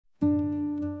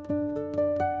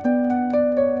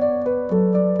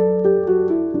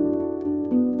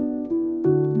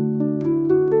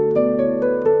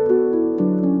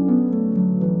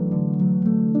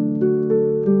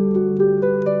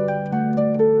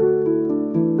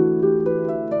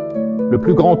Le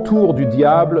plus grand tour du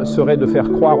diable serait de faire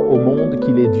croire au monde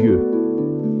qu'il est Dieu.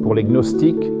 Pour les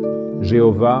gnostiques,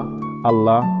 Jéhovah,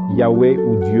 Allah, Yahweh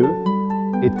ou Dieu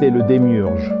était le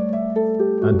démiurge,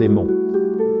 un démon.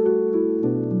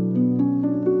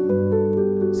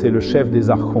 C'est le chef des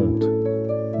archontes,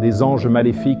 des anges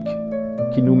maléfiques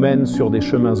qui nous mènent sur des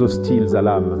chemins hostiles à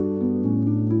l'âme.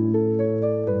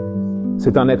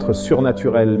 C'est un être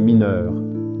surnaturel mineur,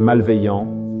 malveillant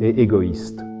et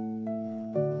égoïste.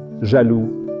 Jaloux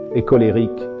et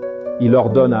colérique, il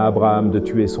ordonne à Abraham de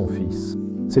tuer son fils.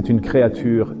 C'est une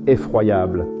créature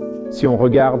effroyable. Si on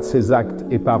regarde ses actes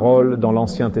et paroles dans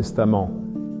l'Ancien Testament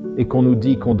et qu'on nous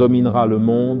dit qu'on dominera le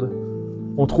monde,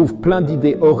 on trouve plein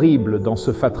d'idées horribles dans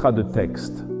ce fatras de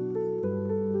textes.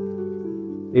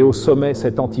 Et au sommet,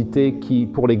 cette entité qui,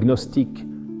 pour les gnostiques,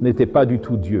 n'était pas du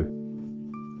tout Dieu.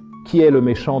 Qui est le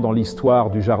méchant dans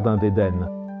l'histoire du Jardin d'Éden?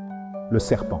 Le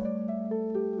serpent.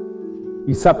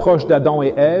 Il s'approche d'Adam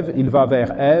et Ève, il va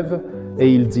vers Ève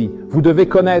et il dit « Vous devez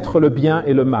connaître le bien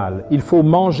et le mal. Il faut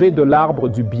manger de l'arbre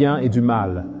du bien et du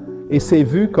mal. » Et c'est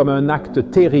vu comme un acte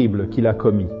terrible qu'il a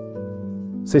commis.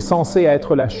 C'est censé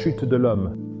être la chute de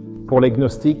l'homme. Pour les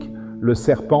gnostiques, le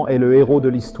serpent est le héros de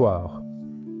l'histoire.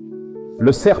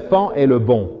 Le serpent est le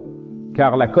bon,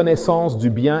 car la connaissance du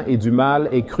bien et du mal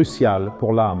est cruciale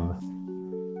pour l'âme.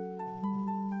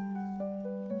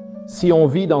 Si on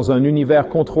vit dans un univers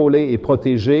contrôlé et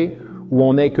protégé, où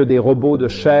on n'est que des robots de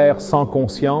chair sans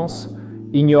conscience,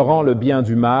 ignorant le bien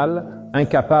du mal,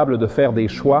 incapables de faire des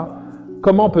choix,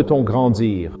 comment peut-on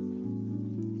grandir?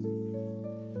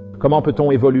 Comment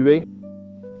peut-on évoluer?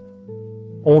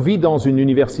 On vit dans une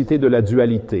université de la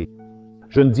dualité.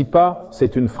 Je ne dis pas,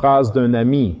 c'est une phrase d'un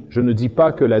ami, je ne dis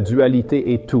pas que la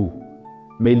dualité est tout,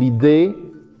 mais l'idée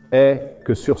est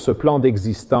que sur ce plan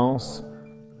d'existence,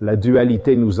 la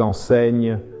dualité nous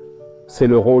enseigne, c'est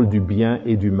le rôle du bien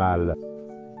et du mal.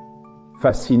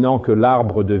 Fascinant que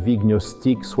l'arbre de vie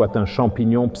gnostique soit un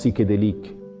champignon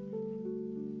psychédélique.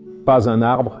 Pas un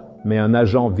arbre, mais un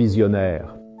agent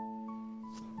visionnaire.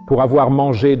 Pour avoir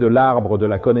mangé de l'arbre de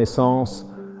la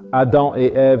connaissance, Adam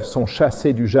et Ève sont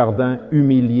chassés du jardin,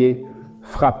 humiliés,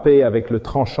 frappés avec le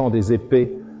tranchant des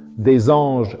épées. Des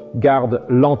anges gardent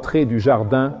l'entrée du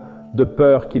jardin de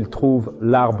peur qu'ils trouvent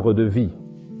l'arbre de vie.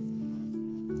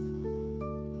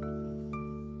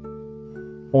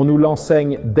 On nous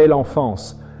l'enseigne dès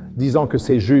l'enfance, disant que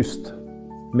c'est juste,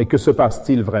 mais que se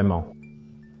passe-t-il vraiment?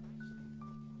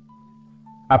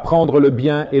 Apprendre le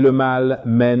bien et le mal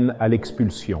mène à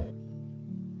l'expulsion.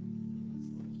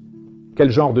 Quel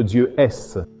genre de Dieu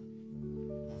est-ce?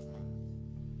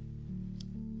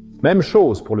 Même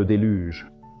chose pour le déluge.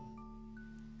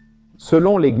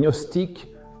 Selon les gnostiques,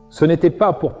 ce n'était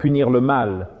pas pour punir le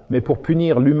mal, mais pour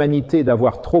punir l'humanité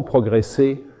d'avoir trop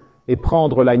progressé et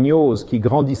prendre la gnose qui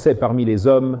grandissait parmi les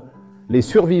hommes. Les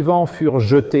survivants furent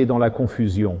jetés dans la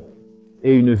confusion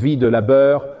et une vie de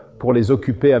labeur pour les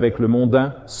occuper avec le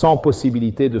mondain sans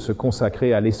possibilité de se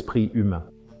consacrer à l'esprit humain.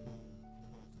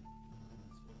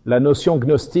 La notion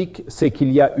gnostique, c'est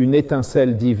qu'il y a une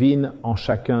étincelle divine en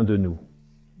chacun de nous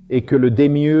et que le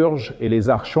démiurge et les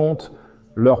archontes,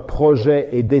 leur projet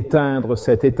est d'éteindre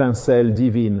cette étincelle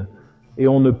divine et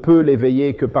on ne peut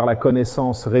l'éveiller que par la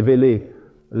connaissance révélée,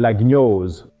 la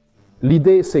gnose.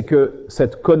 L'idée, c'est que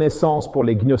cette connaissance pour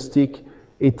les gnostiques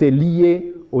était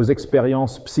liée aux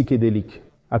expériences psychédéliques.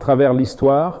 À travers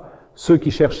l'histoire, ceux qui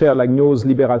cherchèrent la gnose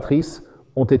libératrice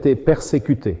ont été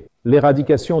persécutés.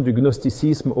 L'éradication du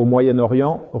gnosticisme au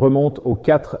Moyen-Orient remonte aux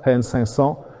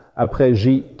 4-500 après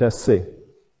J.C.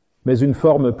 Mais une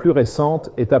forme plus récente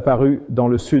est apparue dans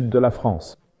le sud de la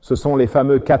France. Ce sont les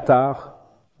fameux cathares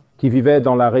qui vivaient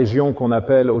dans la région qu'on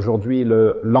appelle aujourd'hui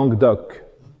le Languedoc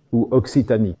ou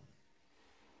Occitanie.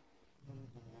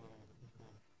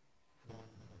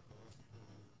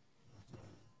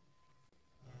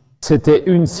 C'était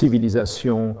une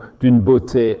civilisation d'une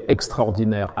beauté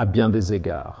extraordinaire à bien des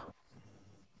égards.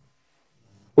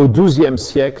 Au XIIe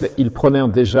siècle, ils prenaient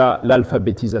déjà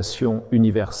l'alphabétisation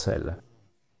universelle.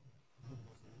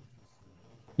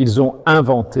 Ils ont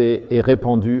inventé et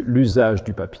répandu l'usage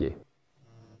du papier.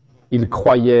 Ils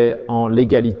croyaient en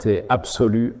l'égalité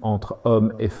absolue entre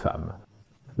hommes et femmes.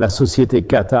 La société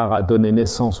cathare a donné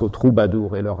naissance aux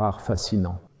troubadours et leur art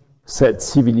fascinant. Cette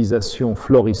civilisation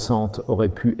florissante aurait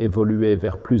pu évoluer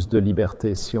vers plus de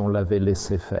liberté si on l'avait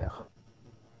laissé faire.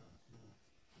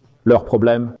 Leur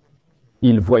problème,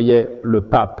 ils voyaient le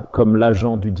pape comme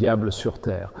l'agent du diable sur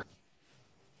terre.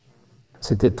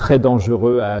 C'était très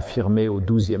dangereux à affirmer au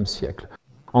XIIe siècle.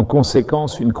 En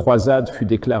conséquence, une croisade fut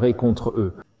déclarée contre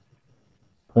eux.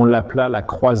 On l'appela la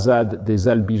croisade des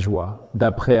Albigeois,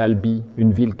 d'après Albi,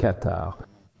 une ville cathare.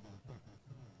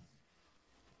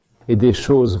 et des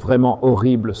choses vraiment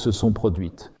horribles se sont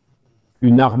produites.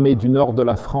 Une armée du nord de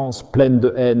la France, pleine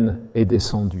de haine, est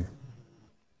descendue.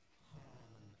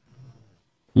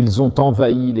 Ils ont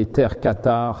envahi les terres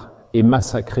cathares et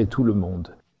massacré tout le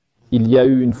monde. Il y a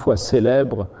eu une fois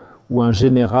célèbre où un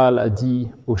général a dit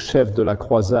au chef de la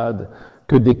croisade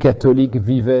que des catholiques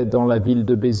vivaient dans la ville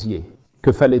de Béziers.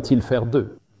 Que fallait-il faire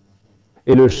d'eux?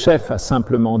 Et le chef a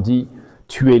simplement dit «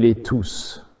 Tuez-les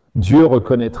tous. Dieu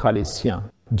reconnaîtra les siens.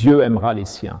 Dieu aimera les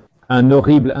siens. » Un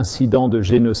horrible incident de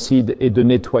génocide et de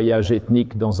nettoyage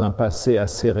ethnique dans un passé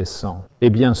assez récent. Et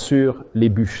bien sûr, les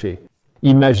bûchers.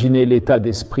 Imaginez l'état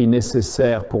d'esprit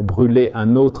nécessaire pour brûler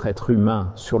un autre être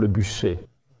humain sur le bûcher.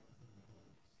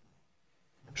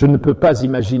 Je ne peux pas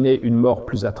imaginer une mort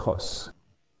plus atroce.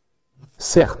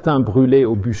 Certains brûlaient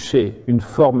au bûcher, une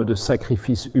forme de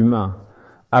sacrifice humain,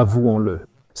 avouons-le.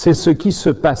 C'est ce qui se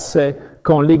passait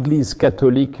quand l'Église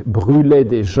catholique brûlait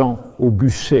des gens au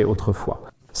bûcher autrefois.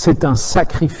 C'est un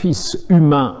sacrifice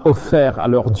humain offert à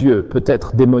leur Dieu,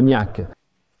 peut-être démoniaque.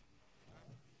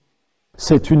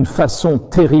 C'est une façon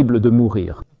terrible de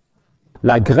mourir.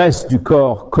 La graisse du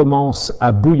corps commence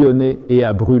à bouillonner et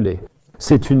à brûler.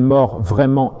 C'est une mort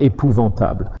vraiment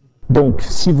épouvantable. Donc,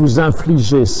 si vous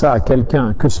infligez ça à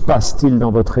quelqu'un, que se passe-t-il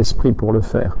dans votre esprit pour le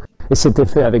faire? Et c'était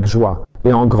fait avec joie.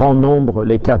 Et en grand nombre,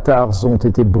 les cathares ont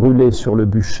été brûlés sur le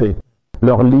bûcher.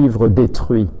 Leur livre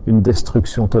détruit, une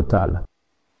destruction totale.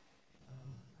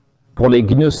 Pour les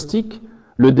gnostiques,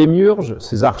 le démiurge,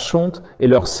 ses archontes et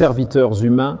leurs serviteurs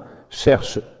humains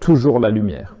cherchent toujours la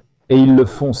lumière. Et ils le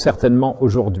font certainement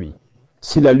aujourd'hui.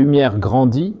 Si la lumière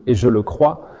grandit, et je le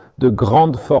crois, de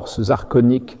grandes forces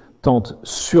archoniques tentent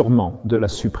sûrement de la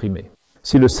supprimer.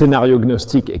 Si le scénario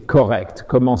gnostique est correct,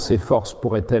 comment ces forces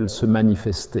pourraient-elles se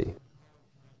manifester?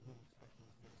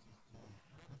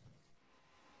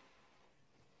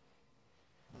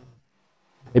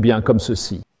 Eh bien, comme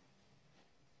ceci.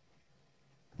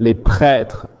 Les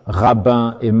prêtres,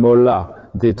 rabbins et mollahs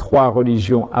des trois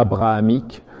religions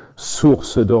abrahamiques,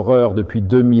 source d'horreur depuis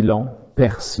 2000 ans,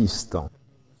 persistent.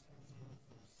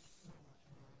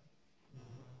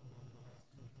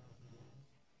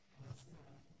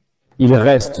 Il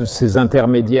reste ces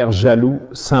intermédiaires jaloux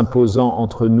s'imposant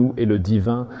entre nous et le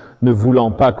divin, ne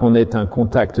voulant pas qu'on ait un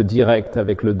contact direct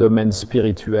avec le domaine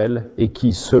spirituel et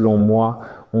qui, selon moi,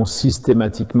 ont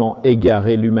systématiquement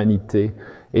égaré l'humanité,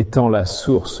 étant la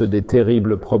source des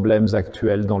terribles problèmes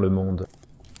actuels dans le monde.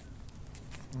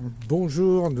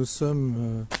 Bonjour, nous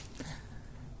sommes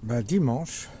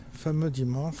dimanche, fameux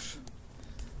dimanche,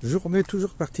 journée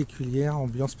toujours particulière,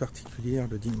 ambiance particulière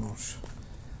le dimanche.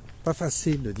 Pas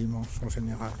facile le dimanche en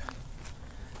général.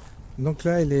 Donc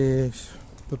là, il est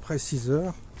à peu près 6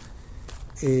 heures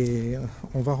et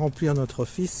on va remplir notre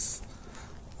office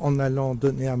en allant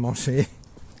donner à manger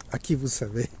à qui vous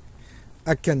savez,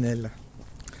 à Cannelle.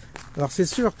 Alors c'est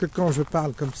sûr que quand je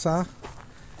parle comme ça,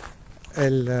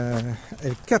 elle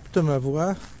capte ma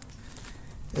voix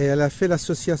et elle a fait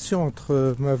l'association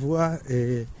entre ma voix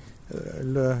et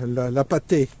la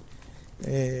pâtée.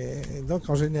 Et donc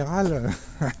en général,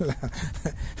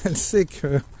 elle sait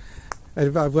qu'elle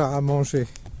va avoir à manger.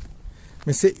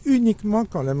 Mais c'est uniquement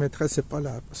quand la maîtresse n'est pas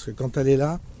là. Parce que quand elle est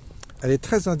là, elle est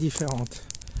très indifférente.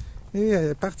 Et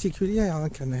elle est particulière, hein,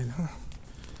 Cannelle.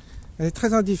 Elle est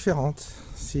très indifférente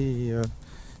si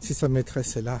sa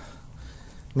maîtresse est là.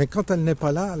 Mais quand elle n'est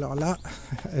pas là, alors là,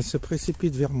 elle se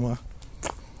précipite vers moi.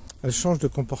 Elle change de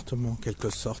comportement en quelque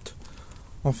sorte.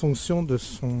 En fonction de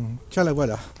son... Tiens, la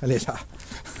voilà, elle est là.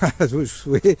 Je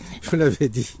vous l'avais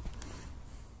dit.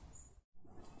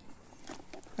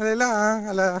 Elle est là,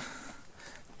 hein,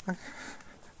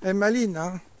 elle est maline,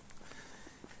 hein.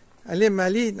 Elle est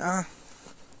maline, hein.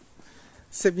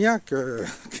 C'est bien que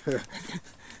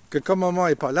quand maman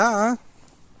est pas là, hein,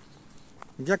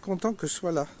 bien content que je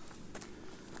sois là.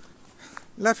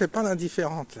 Là, fais pas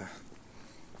l'indifférente, là.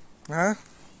 Hein?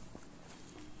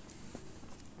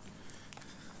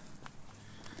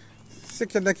 C'est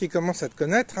qu'il y en a qui commencent à te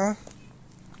connaître, hein.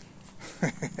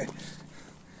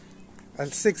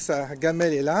 Elle sait que sa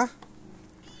gamelle est là.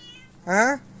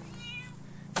 Hein?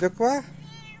 De quoi?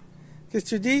 Qu'est-ce que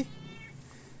tu dis?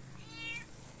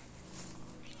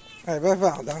 Elle est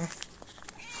bavarde, hein.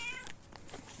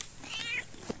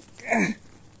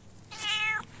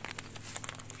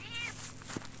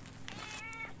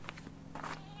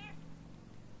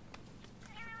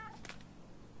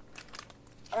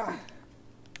 Ah.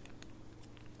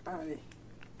 Allez.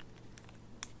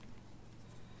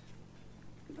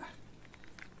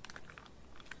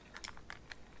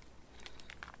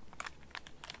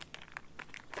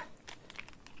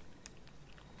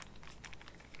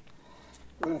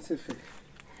 Voilà, c'est fait.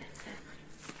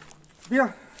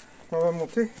 Bien, on va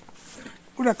monter.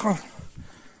 Oula,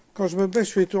 quand je me baisse,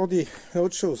 je suis étourdi. Il y a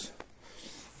autre chose.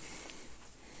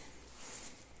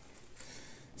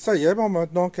 Ça y est, bon,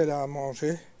 maintenant qu'elle a à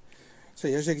manger, ça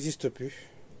y est, j'existe plus.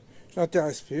 Je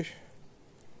l'intéresse plus.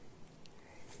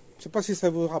 Je sais pas si ça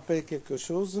vous rappelle quelque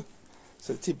chose,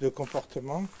 ce type de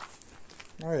comportement.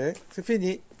 Ouais, c'est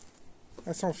fini.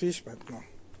 Elle s'en fiche maintenant.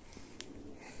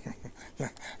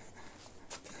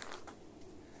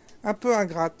 Un peu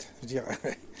ingrate, je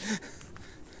dirais.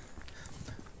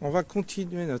 On va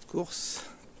continuer notre course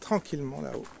tranquillement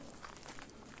là-haut.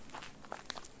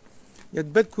 Il y a de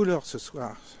belles couleurs ce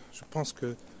soir. Je pense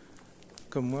que,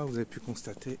 comme moi, vous avez pu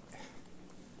constater,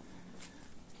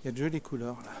 il y a de jolies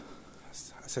couleurs là,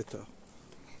 à cette heure.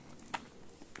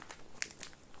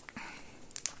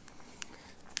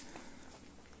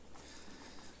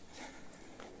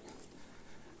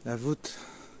 La voûte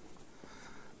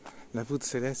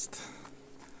céleste.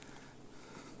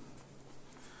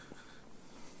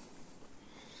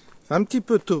 C'est un petit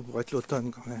peu tôt pour être l'automne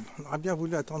quand même. On aurait bien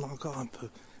voulu attendre encore un peu.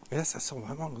 Mais là, ça sent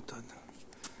vraiment l'automne.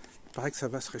 Il paraît que ça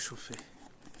va se réchauffer.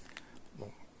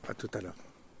 Bon, à tout à l'heure.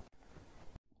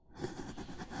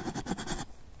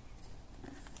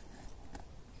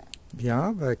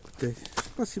 Bien, bah écoutez, je ne sais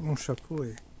pas si mon chapeau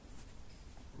est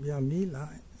bien mis là.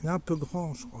 Il est un peu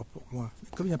grand, je crois, pour moi. Mais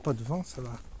comme il n'y a pas de vent, ça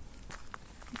va.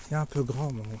 Il est un peu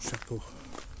grand, mon chapeau.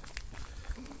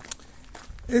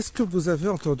 Est-ce que vous avez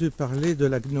entendu parler de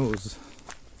la gnose?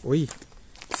 Oui,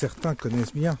 certains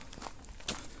connaissent bien.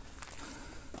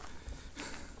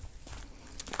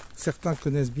 Certains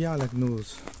connaissent bien la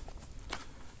gnose.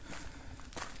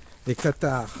 Les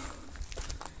cathares,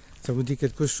 ça vous dit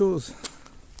quelque chose?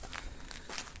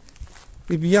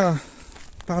 Eh bien,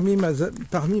 parmi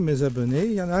mes abonnés,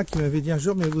 il y en a un qui m'avait dit un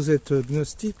jour, mais vous êtes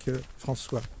gnostique,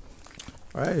 François.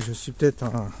 Ouais, je suis peut-être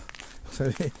vous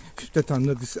savez, je suis peut-être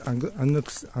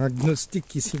un gnostique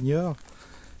qui s'ignore,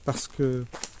 parce que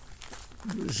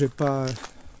j'ai pas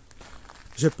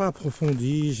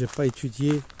approfondi, j'ai pas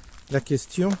étudié la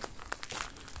question,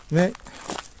 mais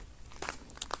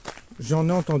j'en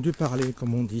ai entendu parler,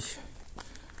 comme on dit.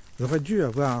 J'aurais dû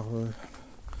avoir,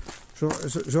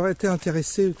 j'aurais été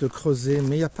intéressé de creuser,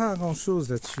 mais il n'y a pas grand-chose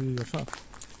là-dessus. Enfin,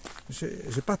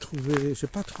 j'ai pas trouvé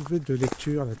de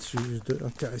lecture là-dessus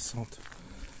intéressante.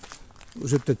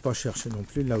 J'ai peut-être pas cherché non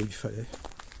plus là où il fallait.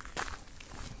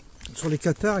 Sur les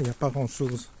cathares, il n'y a pas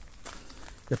grand-chose.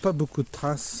 Il n'y a pas beaucoup de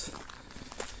traces.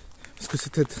 Parce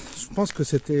que je pense que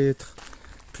c'était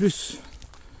plus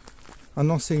un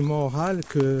enseignement oral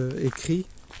que écrit,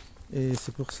 et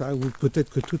c'est pour ça, ou peut-être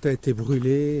que tout a été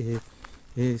brûlé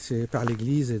et c'est par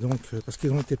l'Église, et donc parce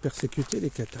qu'ils ont été persécutés, les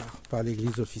cathares, par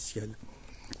l'Église officielle.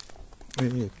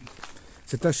 Et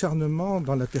cet acharnement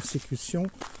dans la persécution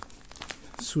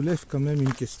soulève quand même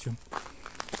une question.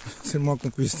 C'est le moins qu'on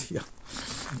puisse dire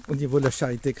au niveau de la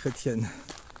charité chrétienne.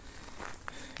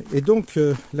 Et donc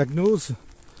la gnose,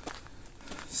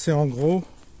 c'est en gros,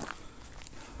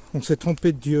 on s'est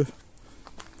trompé de Dieu.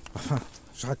 Enfin,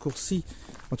 je raccourcis.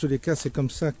 En tous les cas, c'est comme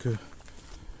ça que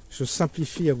je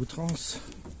simplifie à outrance.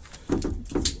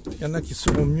 Il y en a qui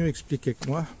sauront mieux expliquer que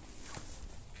moi.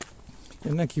 Il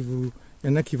y en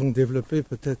a qui vont développer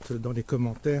peut-être dans les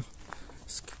commentaires,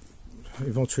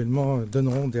 éventuellement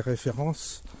donneront des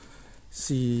références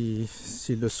s'ils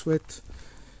le souhaitent.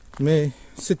 Mais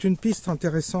c'est une piste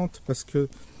intéressante parce que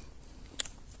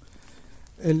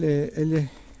elle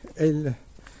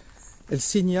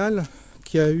signale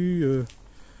qu'il y a eu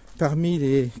parmi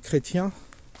les chrétiens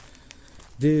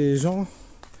des gens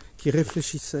qui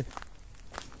réfléchissaient.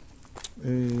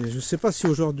 Et je ne sais pas si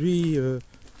aujourd'hui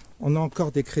on a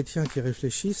encore des chrétiens qui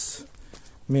réfléchissent,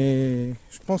 mais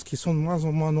je pense qu'ils sont de moins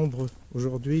en moins nombreux.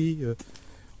 Aujourd'hui,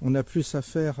 on a plus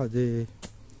affaire à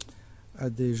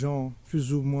des gens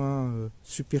plus ou moins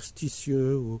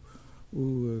superstitieux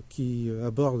ou qui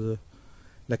abordent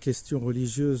la question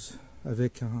religieuse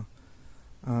avec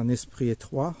un esprit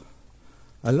étroit,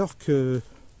 alors que,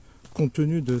 compte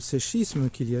tenu de ces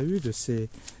schismes qu'il y a eu, de ces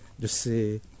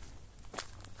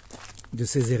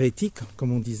hérétiques,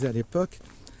 comme on disait à l'époque,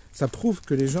 ça prouve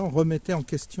que les gens remettaient en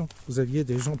question. Vous aviez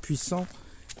des gens puissants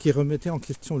qui remettaient en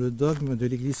question le dogme de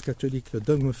l'Église catholique, le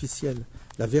dogme officiel,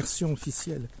 la version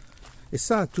officielle. Et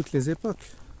ça à toutes les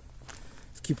époques.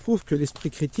 Ce qui prouve que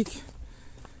l'esprit critique,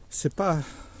 c'est pas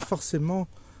forcément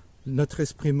notre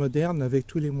esprit moderne avec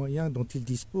tous les moyens dont il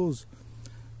dispose.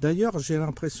 D'ailleurs, j'ai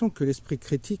l'impression que l'esprit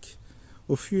critique,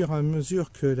 au fur et à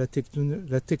mesure que la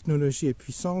technologie est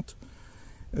puissante,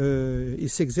 il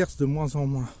s'exerce de moins en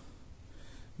moins.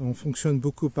 On fonctionne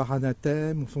beaucoup par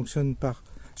anathème, on fonctionne par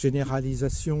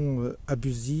généralisation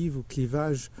abusive ou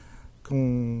clivage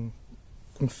qu'on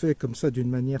qu'on fait comme ça d'une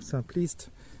manière simpliste,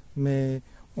 mais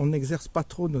on n'exerce pas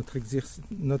trop notre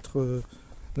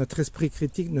esprit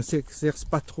critique ne s'exerce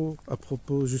pas trop à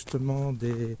propos justement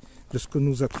de ce que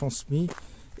nous a transmis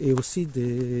et aussi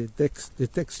des textes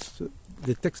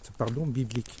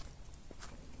bibliques.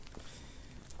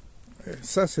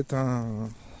 Ça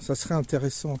serait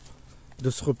intéressant de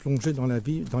se replonger dans la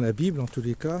Bible en tous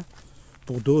les cas,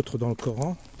 pour d'autres dans le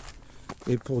Coran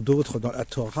et pour d'autres dans la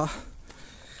Torah,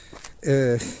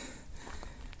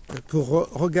 pour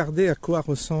regarder à quoi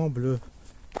ressemble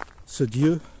ce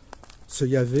Dieu, ce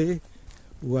Yahvé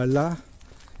ou Allah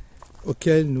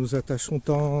auquel nous attachons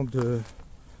tant de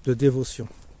dévotion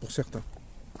pour certains.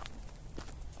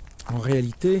 En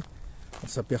réalité, on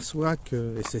s'aperçoit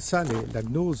que, et c'est ça la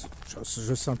gnose,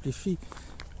 je simplifie,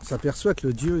 on s'aperçoit que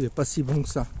le Dieu n'est pas si bon que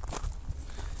ça.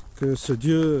 Que ce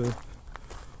Dieu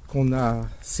qu'on a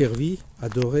servi,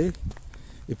 adoré,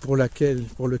 et pour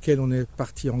lequel on est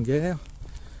parti en guerre,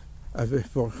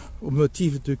 au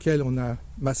motif duquel on a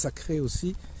massacré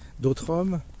aussi d'autres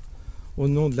hommes, au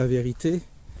nom de la vérité,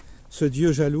 ce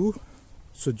Dieu jaloux,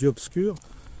 ce Dieu obscur,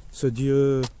 ce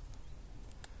Dieu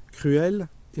cruel,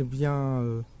 eh bien,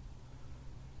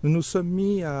 nous nous sommes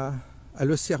mis à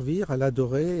le servir, à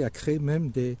l'adorer, à créer même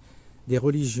des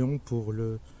religions pour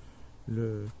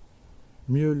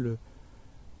mieux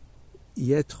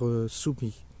y être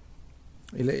soumis.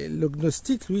 Et le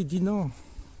gnostique, lui, dit non.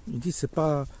 Il dit c'est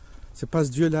pas ce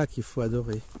Dieu-là qu'il faut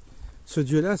adorer. Ce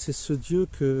Dieu-là, c'est ce Dieu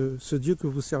que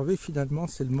vous servez, finalement,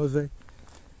 c'est le mauvais.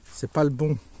 C'est pas le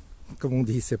bon, comme on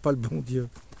dit, c'est pas le bon Dieu.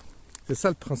 C'est ça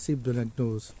le principe de la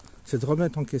gnose. C'est de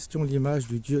remettre en question l'image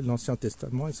du Dieu de l'Ancien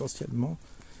Testament, essentiellement,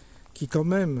 qui quand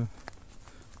même,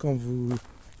 quand vous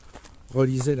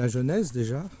relisez la Genèse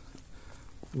déjà,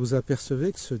 vous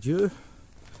apercevez que ce Dieu,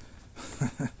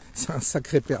 c'est un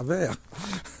sacré pervers.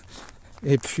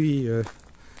 Et puis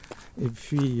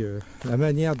la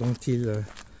manière dont il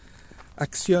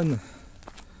actionne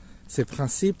ses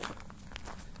principes,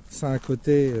 ça a un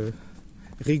côté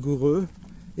rigoureux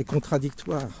et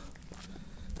contradictoire.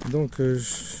 Donc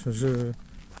je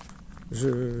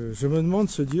me demande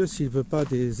ce Dieu s'il ne veut pas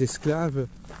des esclaves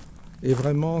et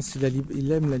vraiment s'il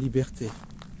aime la liberté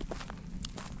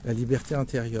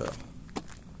intérieure.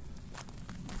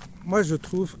 Moi je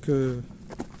trouve que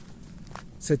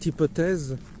cette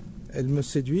hypothèse, elle me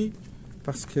séduit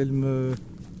parce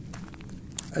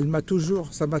ça m'a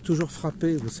toujours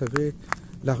frappé, vous savez,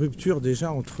 la rupture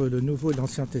déjà entre le Nouveau et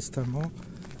l'Ancien Testament,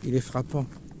 il est frappant.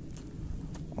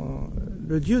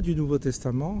 Le Dieu du Nouveau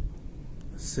Testament,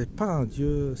 c'est pas le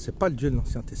Dieu de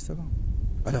l'Ancien Testament.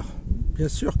 Alors, bien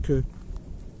sûr que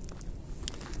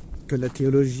la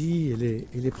théologie et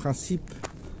les principes,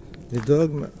 les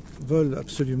dogmes veulent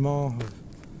absolument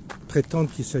prétendre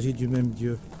qu'il s'agit du même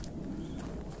Dieu.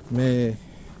 Mais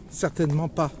certainement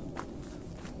pas.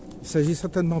 Il ne s'agit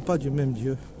certainement pas du même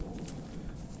Dieu.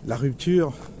 La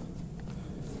rupture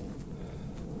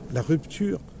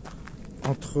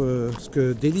entre ce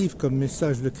que délivre comme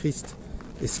message le Christ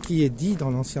et ce qui est dit dans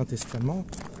l'Ancien Testament,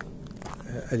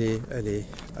 elle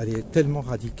est tellement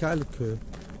radicale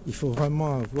qu'il faut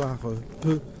vraiment avoir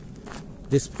peu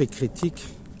d'esprit critique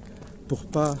pour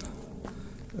pas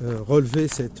relever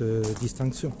cette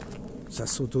distinction. Ça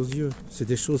saute aux yeux. C'est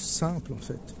des choses simples en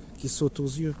fait, qui sautent aux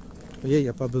yeux. Vous voyez, il n'y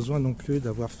a pas besoin non plus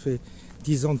d'avoir fait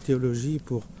 10 ans de théologie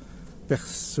pour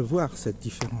percevoir cette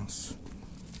différence.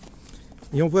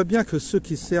 Et on voit bien que ceux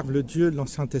qui servent le Dieu de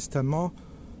l'Ancien Testament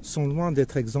sont loin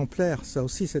d'être exemplaires. Ça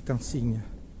aussi, c'est un signe.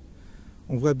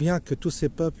 On voit bien que tous ces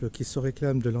peuples qui se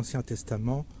réclament de l'Ancien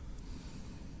Testament,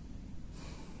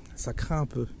 ça craint un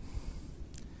peu.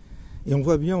 Et on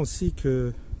voit bien aussi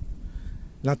que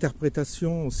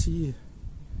l'interprétation aussi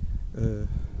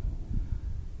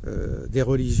des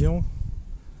religions,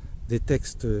 des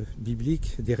textes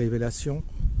bibliques, des révélations,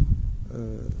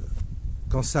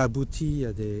 quand ça aboutit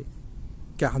à des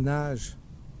carnages,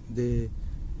 des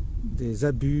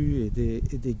abus et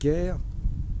des guerres,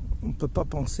 on ne peut pas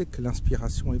penser que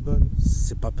l'inspiration est bonne.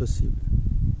 C'est pas possible.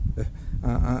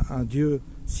 Un Dieu,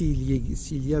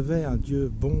 s'il y avait un Dieu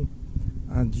bon,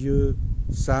 un Dieu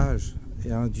sage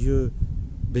et un Dieu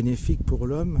bénéfique pour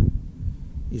l'homme,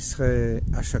 il serait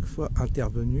à chaque fois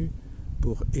intervenu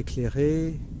pour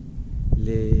éclairer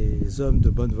les hommes de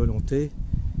bonne volonté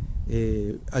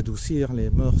et adoucir les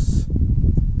mœurs,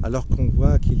 alors qu'on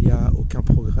voit qu'il n'y a aucun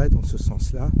progrès dans ce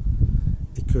sens-là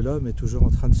et que l'homme est toujours en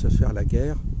train de se faire la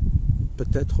guerre,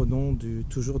 peut-être au nom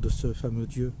toujours de ce fameux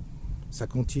Dieu. Ça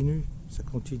continue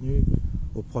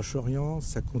au Proche-Orient,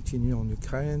 ça continue en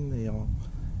Ukraine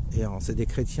c'est des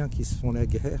chrétiens qui se font la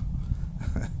guerre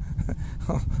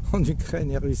en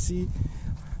Ukraine et Russie,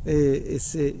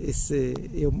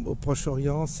 Et au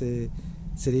Proche-Orient, c'est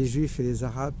les Juifs et les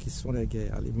Arabes qui se font la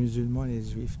guerre, les musulmans et les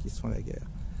Juifs qui se font la guerre.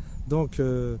 Donc,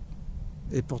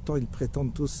 et pourtant, ils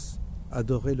prétendent tous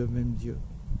adorer le même Dieu.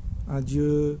 Un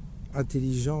Dieu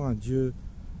intelligent, un Dieu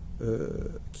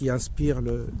qui inspire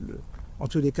en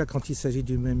tous les cas, quand il s'agit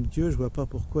du même Dieu, je ne vois pas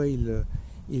pourquoi il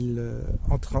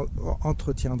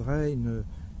entretiendrait une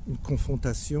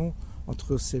confrontation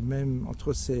entre ses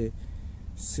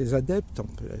adeptes,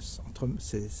 entre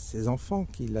ses enfants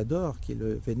qui l'adorent, qui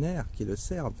le vénèrent, qui le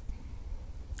servent.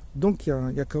 Donc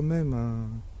il y a quand même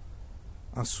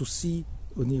un souci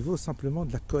au niveau simplement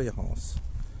de la cohérence.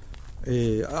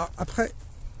 Et alors, après,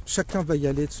 chacun va y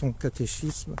aller de son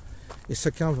catéchisme et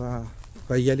chacun va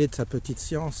y aller de sa petite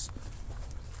science.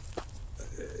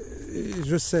 Et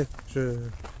je sais,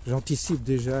 j'anticipe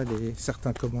déjà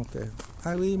certains commentaires.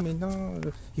 Ah oui, mais non,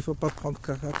 il ne faut pas prendre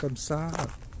comme ça.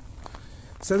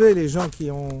 Vous savez, les gens qui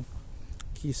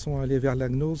sont allés vers la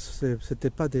Gnose, ce n'étaient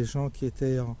pas des gens qui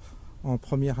étaient en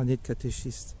première année de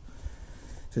catéchiste.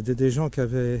 C'était des gens qui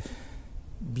avaient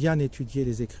bien étudié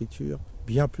les Écritures,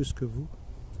 bien plus que vous,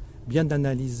 bien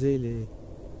analysé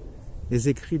les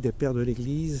écrits des pères de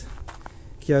l'Église,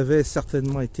 qui avaient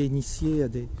certainement été initiés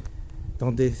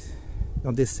dans des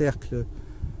cercles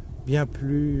bien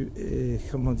plus,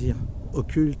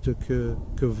 occultes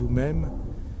que vous-même.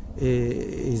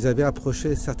 Et ils avaient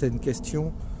approché certaines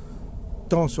questions,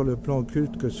 tant sur le plan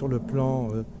occulte que sur le plan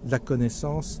de la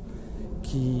connaissance,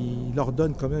 qui leur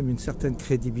donnent quand même une certaine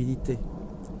crédibilité.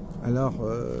 Alors,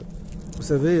 vous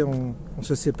savez, on ne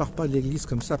se sépare pas de l'Église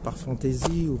comme ça par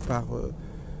fantaisie ou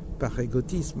par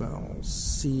égotisme.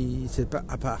 C'est pas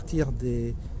à partir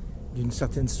d'une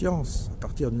certaine science, à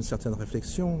partir d'une certaine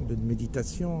réflexion, d'une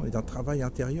méditation et d'un travail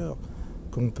intérieur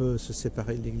qu'on peut se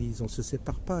séparer de l'Église. On ne se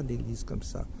sépare pas de l'Église comme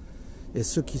ça. Et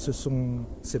ceux qui se sont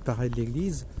séparés de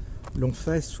l'Église l'ont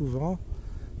fait souvent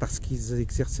parce qu'ils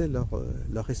exerçaient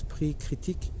leur esprit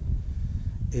critique.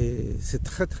 Et c'est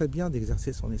très très bien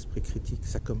d'exercer son esprit critique.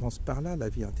 Ça commence par là, la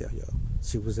vie intérieure.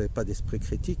 Si vous n'avez pas d'esprit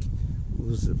critique,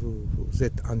 vous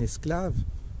êtes un esclave.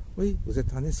 Oui, vous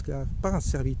êtes un esclave, pas un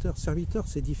serviteur. Serviteur,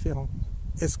 c'est différent.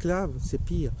 Esclave, c'est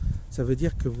pire. Ça veut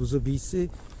dire que vous obéissez,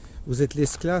 vous êtes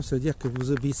l'esclave, ça veut dire que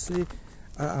vous obéissez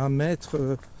à un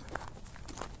maître,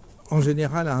 en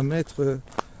général à un maître,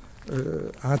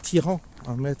 à un tyran,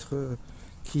 un maître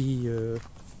qui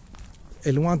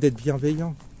est loin d'être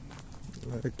bienveillant,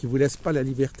 qui ne vous laisse pas la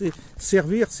liberté.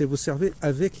 Servir, c'est vous servir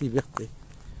avec liberté.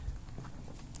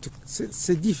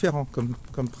 C'est différent comme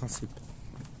principe.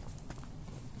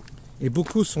 Et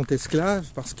beaucoup sont esclaves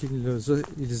parce qu'ils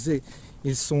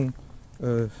sont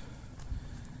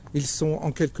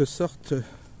en quelque sorte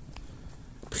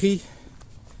pris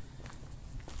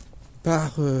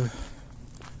par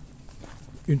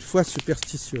une foi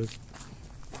superstitieuse.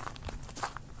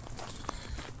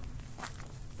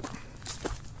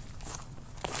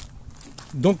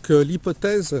 Donc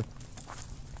l'hypothèse,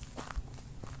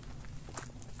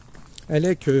 elle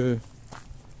est que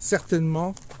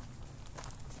certainement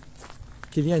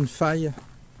qu'il y a une faille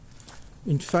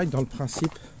dans le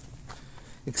principe,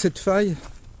 et que cette faille,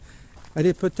 elle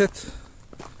a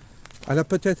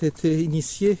peut-être été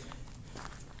initiée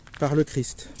par le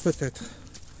Christ, peut-être.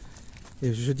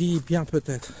 Et je dis bien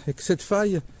peut-être. Et que cette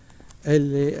faille,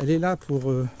 elle est là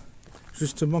pour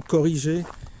justement corriger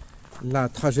la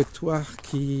trajectoire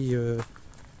qui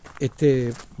était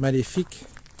maléfique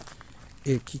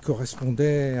et qui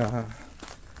correspondait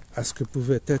à ce que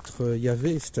pouvait être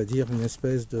Yahvé, c'est-à-dire une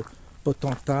espèce de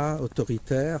potentat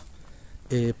autoritaire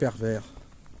et pervers.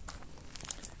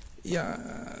 Il y a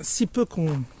si peu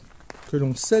que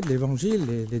l'on sait de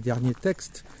l'Évangile, les derniers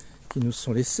textes qui nous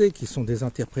sont laissés, qui sont des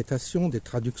interprétations, des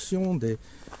traductions, des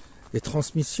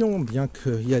transmissions, bien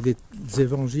qu'il y a des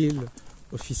évangiles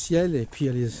officiels et puis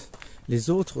il y a les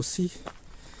autres aussi.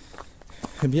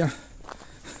 Eh bien,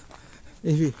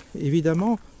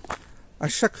 évidemment, à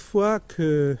chaque fois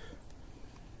que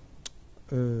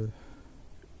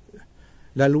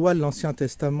la loi de l'Ancien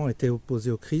Testament était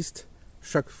opposée au Christ,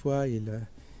 chaque fois il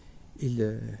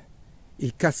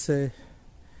cassait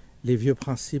les vieux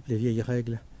principes, les vieilles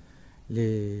règles,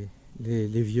 les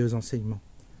vieux enseignements.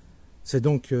 C'est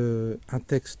donc un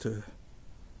texte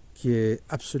qui est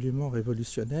absolument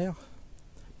révolutionnaire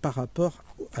par rapport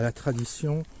à la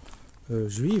tradition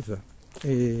juive.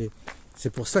 Et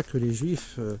c'est pour ça que les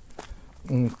Juifs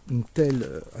ont une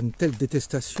telle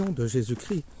détestation de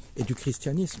Jésus-Christ et du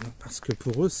christianisme, parce que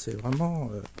pour eux c'est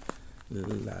vraiment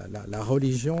la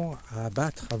religion à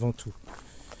abattre avant tout.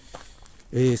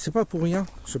 Et c'est pas pour rien,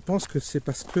 je pense que c'est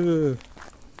parce que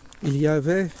il y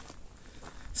avait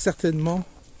certainement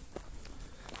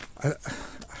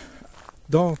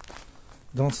dans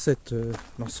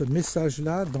ce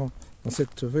message-là, dans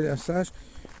cette message,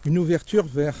 une ouverture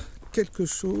vers quelque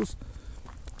chose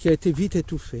qui a été vite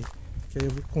étouffé,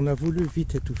 qu'on a voulu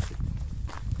vite étouffer.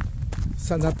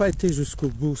 Ça n'a pas été jusqu'au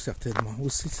bout, certainement. Ou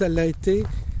si ça l'a été,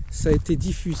 ça a été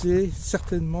diffusé,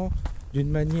 certainement, d'une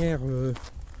manière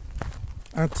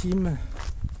intime,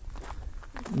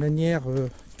 d'une manière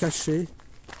cachée,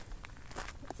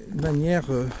 d'une manière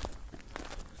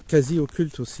quasi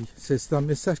occulte aussi. C'est un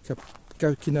message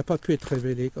qui n'a pas pu être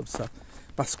révélé comme ça.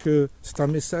 Parce que c'est un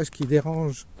message qui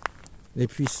dérange les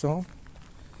puissants,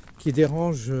 qui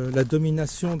dérange la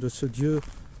domination de ce Dieu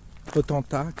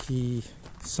potentat qui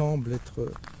semble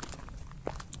être,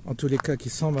 en tous les cas, qui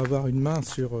semble avoir une main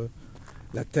sur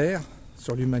la terre,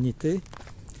 sur l'humanité.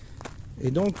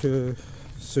 Et donc,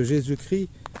 ce Jésus-Christ,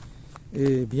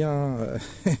 eh bien,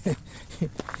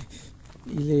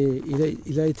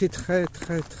 il a été très,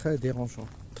 très, très dérangeant,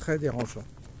 très dérangeant.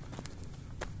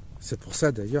 C'est pour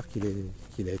ça d'ailleurs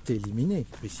qu'il a été éliminé,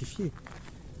 crucifié.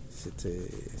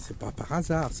 C'est pas par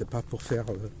hasard, c'est pas pour faire,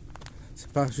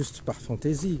 c'est pas juste par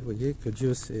fantaisie. Vous voyez que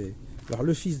Dieu c'est. Alors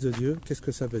le Fils de Dieu, qu'est-ce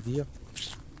que ça veut dire?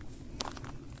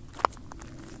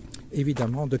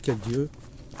 Évidemment, de quel Dieu?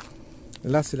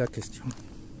 Là, c'est la question.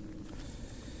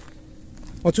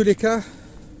 En tous les cas,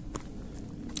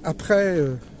 après,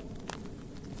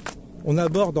 on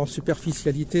aborde en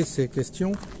superficialité ces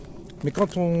questions, mais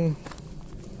quand on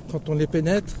les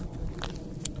pénètre,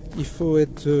 il faut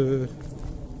être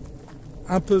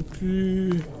un peu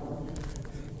plus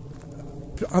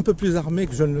armé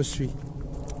que je ne le suis.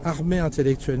 Armé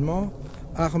intellectuellement,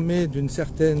 armé d'une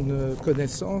certaine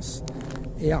connaissance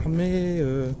et armé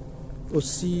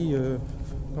aussi,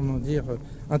 comment dire,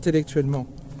 intellectuellement.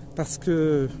 Parce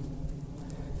que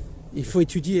il faut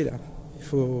étudier là, il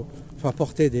faut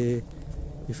apporter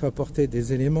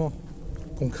des éléments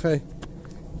concrets,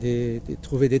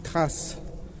 trouver des traces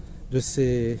de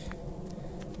ces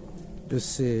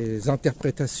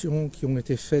interprétations qui ont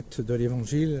été faites de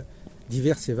l'Évangile,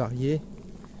 diverses et variées.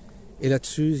 Et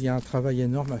là-dessus, il y a un travail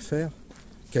énorme à faire,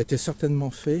 qui a été certainement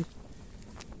fait,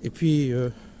 et puis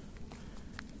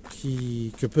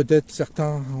que peut-être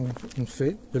certains ont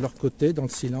fait de leur côté, dans le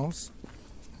silence,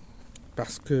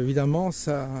 parce que évidemment,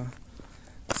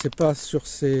 c'est pas sur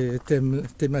ces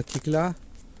thématiques-là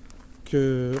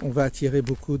qu'on va attirer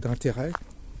beaucoup d'intérêt,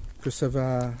 que ça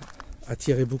va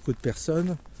attirer beaucoup de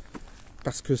personnes,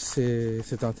 parce que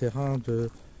c'est un terrain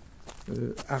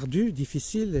ardu,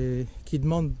 difficile et qui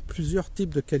demande plusieurs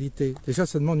types de qualités. Déjà,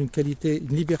 ça demande une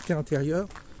liberté intérieure,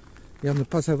 et ne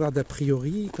pas avoir d'a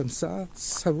priori comme ça,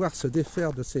 savoir se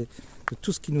défaire de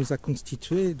tout ce qui nous a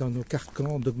constitués dans nos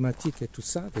carcans dogmatiques et tout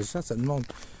ça. Déjà, ça demande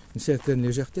une certaine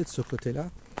légèreté de ce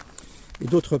côté-là. Et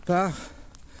d'autre part,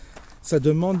 ça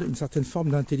demande une certaine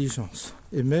forme d'intelligence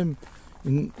et même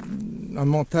un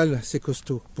mental assez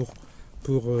costaud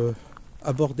pour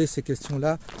aborder ces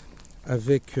questions-là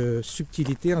avec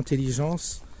subtilité,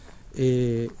 intelligence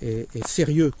et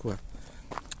sérieux, quoi.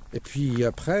 Et puis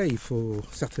après, il faut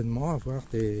certainement avoir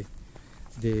des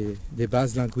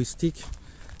bases linguistiques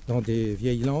dans des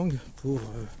vieilles langues pour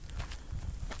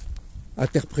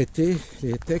interpréter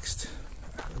les textes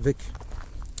avec,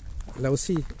 là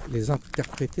aussi, les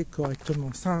interpréter correctement.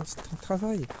 C'est un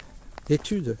travail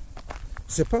d'étude.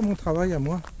 C'est pas mon travail à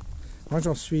moi. Moi,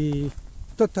 j'en suis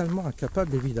totalement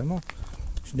incapable, évidemment.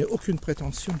 Je n'ai aucune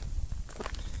prétention.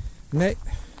 Mais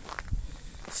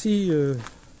si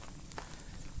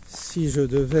je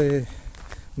devais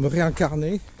me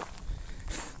réincarner,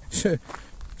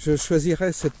 je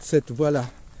choisirais cette voie-là,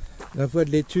 la voie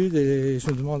de l'étude, et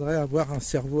je demanderais à avoir un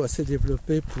cerveau assez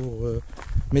développé pour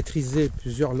maîtriser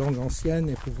plusieurs langues anciennes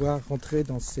et pouvoir rentrer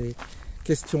dans ces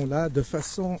questions-là de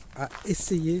façon à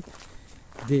essayer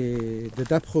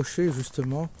d'approcher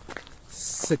justement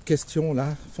cette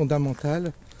question-là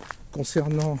fondamentale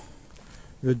concernant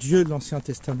le Dieu de l'Ancien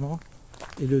Testament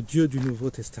et le Dieu du Nouveau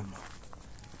Testament.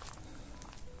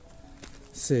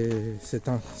 C'est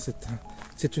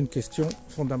une question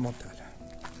fondamentale.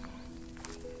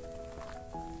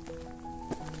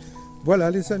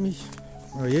 Voilà les amis,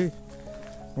 vous voyez,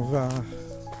 on va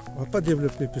pas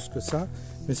développer plus que ça,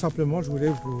 mais simplement je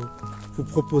voulais vous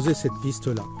proposer cette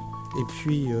piste-là. Et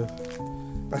puis,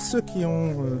 ceux qui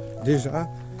ont déjà,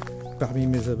 parmi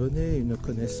mes abonnés, une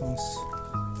connaissance,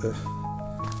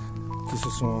 qui se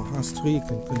sont instruits,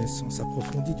 qui ont une connaissance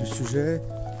approfondie du sujet,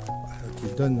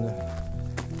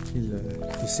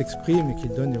 qui s'expriment et qui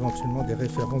donnent éventuellement des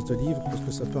références de livres, parce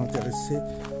que ça peut intéresser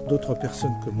d'autres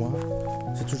personnes que moi.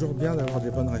 C'est toujours bien d'avoir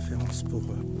des bonnes références pour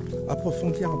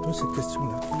approfondir un peu cette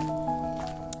question-là.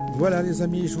 Voilà les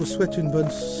amis, je vous souhaite une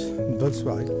bonne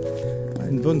soirée,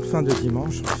 une bonne fin de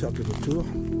dimanche, on va faire de retour.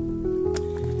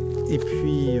 Et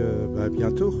puis à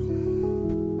bientôt.